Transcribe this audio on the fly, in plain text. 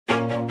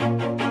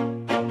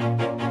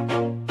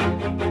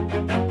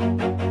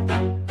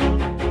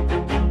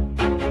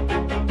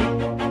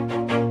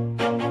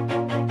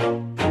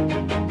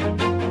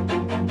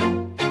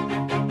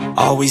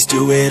Always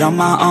do it on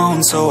my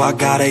own, so I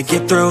gotta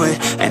get through it.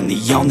 And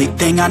the only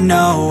thing I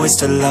know is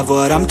to love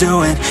what I'm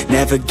doing.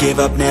 Never give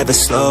up, never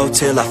slow,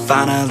 till I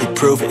finally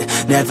prove it.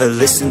 Never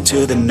listen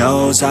to the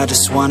no's, I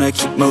just wanna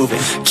keep moving.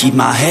 Keep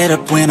my head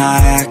up when I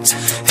act,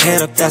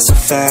 head up, that's a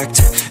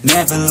fact.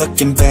 Never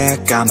looking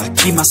back, I'ma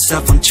keep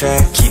myself on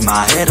track. Keep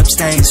my head up,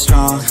 staying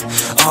strong,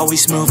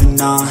 always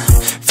moving on.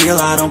 Feel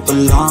I don't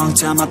belong,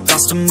 tell my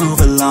thoughts to move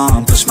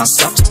along. Push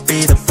myself to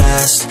be the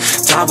best,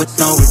 die with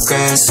no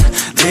regrets.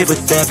 Live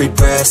with every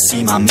breath,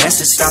 see my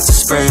message start to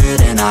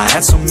spread. And I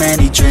had so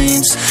many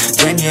dreams,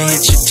 then you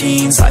hit your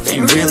teens. Life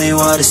ain't really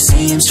what it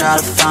seems, try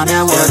to find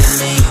out what it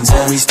means.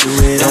 Always do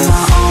it on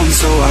my own,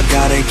 so I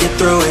gotta get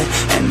through it.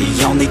 And the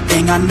only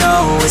thing I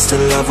know is to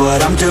love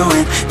what I'm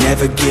doing.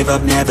 Never give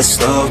up, never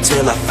slow,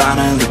 till I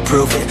finally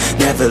prove it.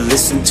 Never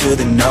listen to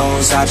the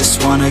no's, I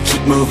just wanna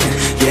keep moving.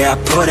 Yeah, I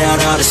put out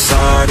all this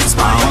art, it's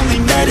my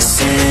only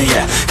medicine.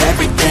 Yeah,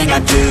 everything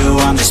I do,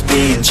 I'm just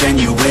being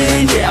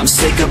genuine. Yeah, I'm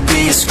sick of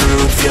being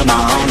screwed, feel my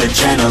own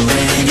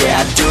adrenaline.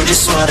 Yeah, I do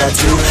just what I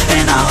do,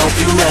 and I hope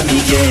you let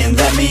me in,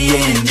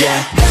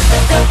 yeah.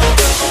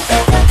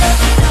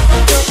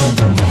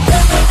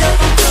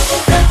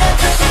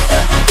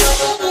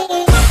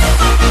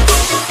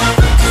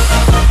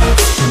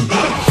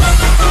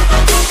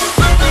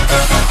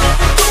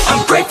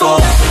 I'm grateful,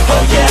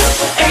 oh yeah,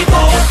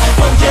 able,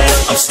 oh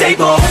yeah, I'm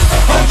stable,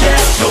 oh yeah,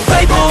 no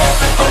label,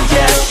 oh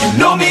yeah, you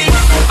know me,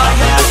 I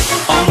have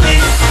only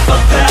a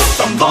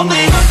path, I'm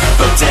lonely,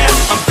 but damn,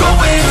 I'm going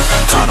to win.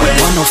 I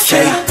don't want no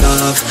fake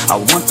love, I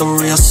want the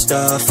real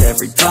stuff.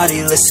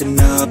 Everybody listen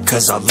up,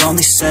 cause I'll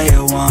only say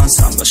it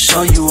once. I'm gonna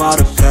show you all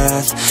the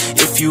path,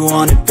 if you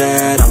want it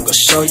bad. I'm gonna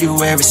show you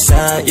where it's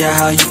at, yeah,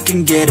 how you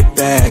can get it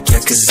back. Yeah,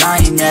 cause I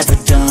ain't never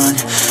done,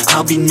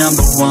 I'll be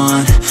number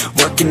one.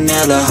 Working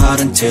hella hard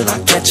until I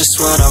get just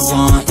what I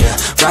want, yeah.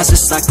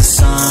 Rises like the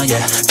sun,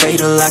 yeah,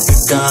 fatal like a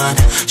gun.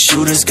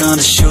 Shooters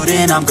gonna shoot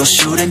and I'm gonna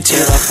shoot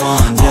until I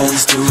won, yeah.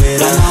 Always do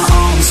it on my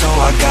own, so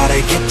I gotta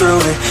get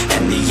through it.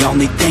 And the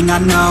only thing I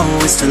know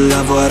is to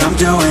love what I'm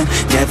doing.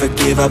 Never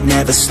give up,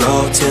 never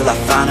slow, till I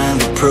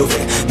finally prove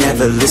it.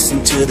 Never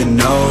listen to the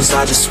no's,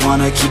 I just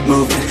wanna keep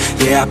moving.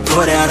 Yeah, I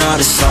put out all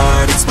this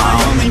art, it's my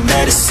only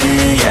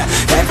medicine. Yeah,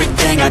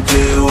 everything I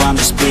do, I'm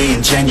just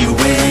being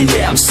genuine.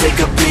 Yeah, I'm sick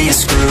of being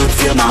screwed,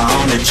 feel my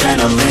own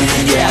adrenaline.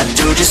 Yeah, I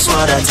do just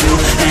what I do,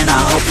 and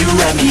I hope you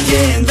let me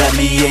in,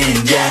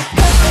 yeah.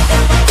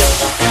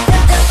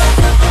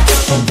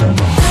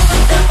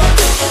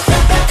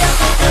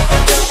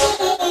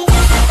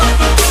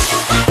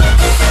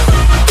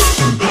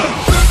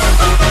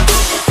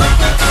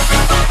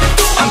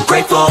 I'm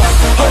grateful,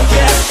 oh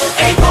yeah,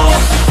 able,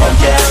 oh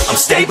yeah, I'm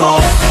stable,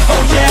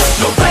 oh yeah,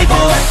 no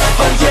label,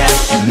 oh yeah,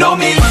 you know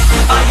me,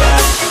 I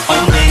have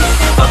only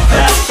a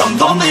path, I'm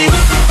lonely,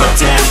 but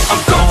damn,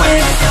 I'm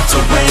going to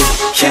win,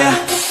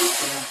 yeah.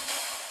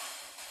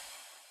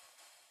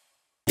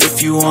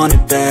 If you want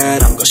it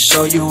bad, I'm gonna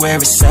show you where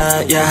it's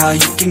at, yeah, how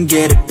you can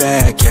get it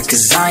back. Yeah,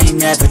 cause I ain't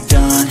never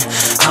done,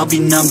 I'll be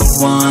number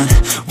one.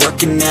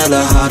 Working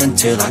hella hard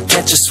until I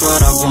get just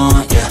what I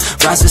want, yeah.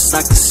 Rises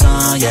like the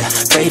sun, yeah,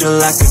 fatal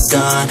like a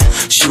gun.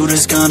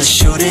 Shooters gonna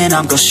shoot and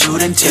I'm gonna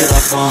shoot until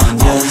I won,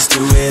 yeah. Always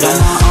do it on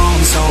my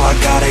own, so I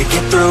gotta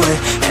get through it.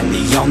 And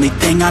the only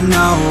thing I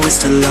know is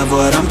to love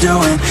what I'm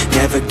doing.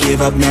 Never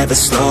give up, never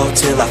slow,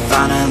 till I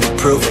finally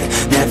prove it.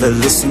 Never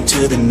listen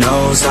to the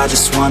no's, I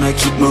just wanna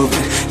keep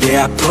moving.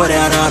 Yeah, I put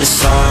out all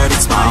this art,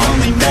 it's my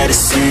only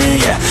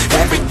medicine. Yeah,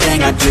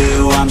 everything I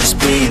do, I'm just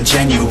being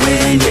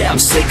genuine. Yeah, I'm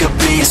sick of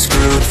being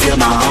screwed, feel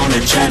my own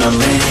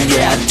adrenaline.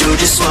 Yeah, I do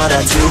just what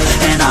I do,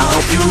 and I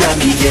hope you let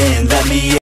me in,